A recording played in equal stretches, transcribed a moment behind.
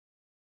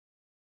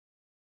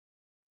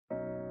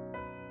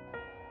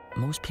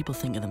Most people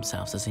think of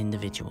themselves as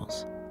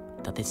individuals,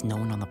 that there's no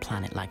one on the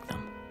planet like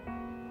them.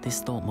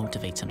 This thought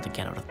motivates them to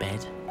get out of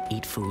bed,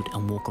 eat food,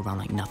 and walk around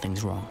like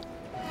nothing's wrong.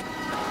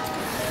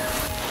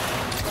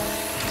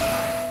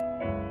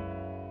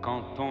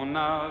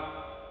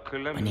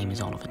 My name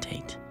is Oliver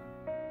Tate.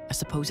 I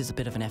suppose it's a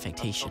bit of an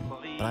affectation,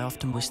 but I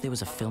often wish there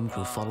was a film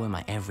crew following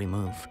my every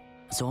move.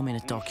 So I made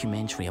a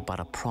documentary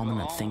about a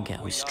prominent thinker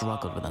who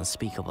struggled with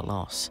unspeakable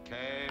loss.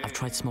 I've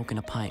tried smoking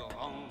a pipe,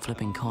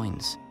 flipping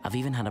coins. I've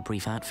even had a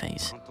brief ad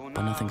phase,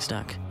 but nothing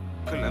stuck.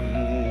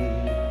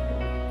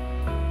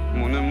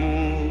 Mon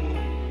amour,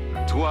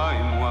 toi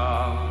et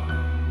moi,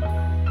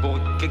 pour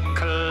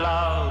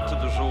qu'éclate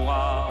de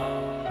joie.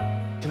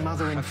 Your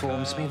mother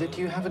informs me that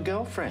you have a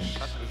girlfriend.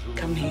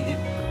 Come here.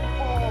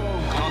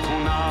 Quand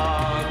on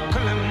a que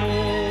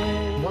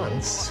l'amour.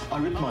 Once, I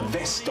ripped my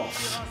vest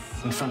off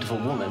in front of a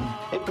woman.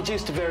 It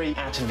produced a very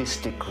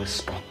atavistic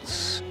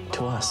response.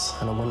 To us,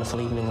 and a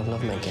wonderful evening of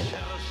lovemaking.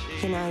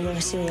 You know, you're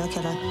a serial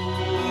killer.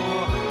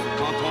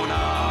 Quand on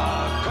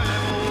a que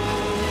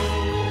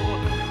l'amour,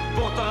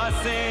 pour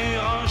tracer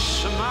un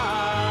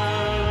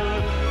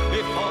chemin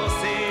et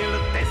forcer le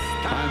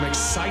destin. I'm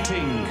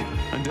exciting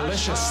and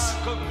delicious.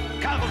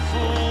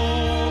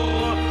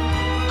 Carrefour,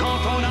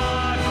 quand on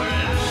a que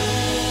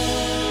l'amour,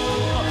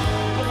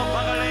 pour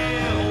parler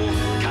au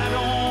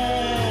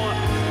canon,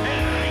 et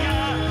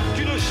rien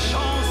qu'une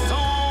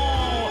chanson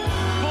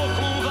pour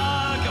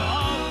convaincre.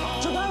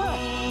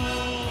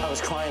 I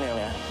was crying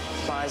earlier.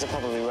 My eyes are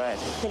probably red.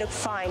 They look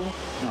fine.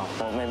 No,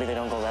 well, maybe they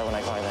don't go red when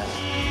I cry then.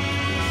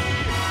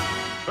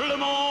 Le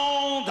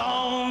monde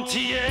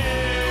entier.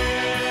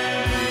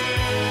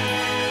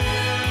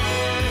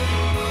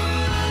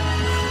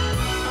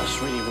 It's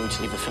really rude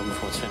to leave the film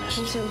before it's finished.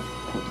 Me too.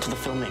 To the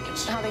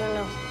filmmakers. How are they gonna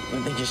know?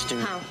 They just do.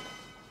 How?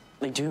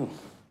 They do.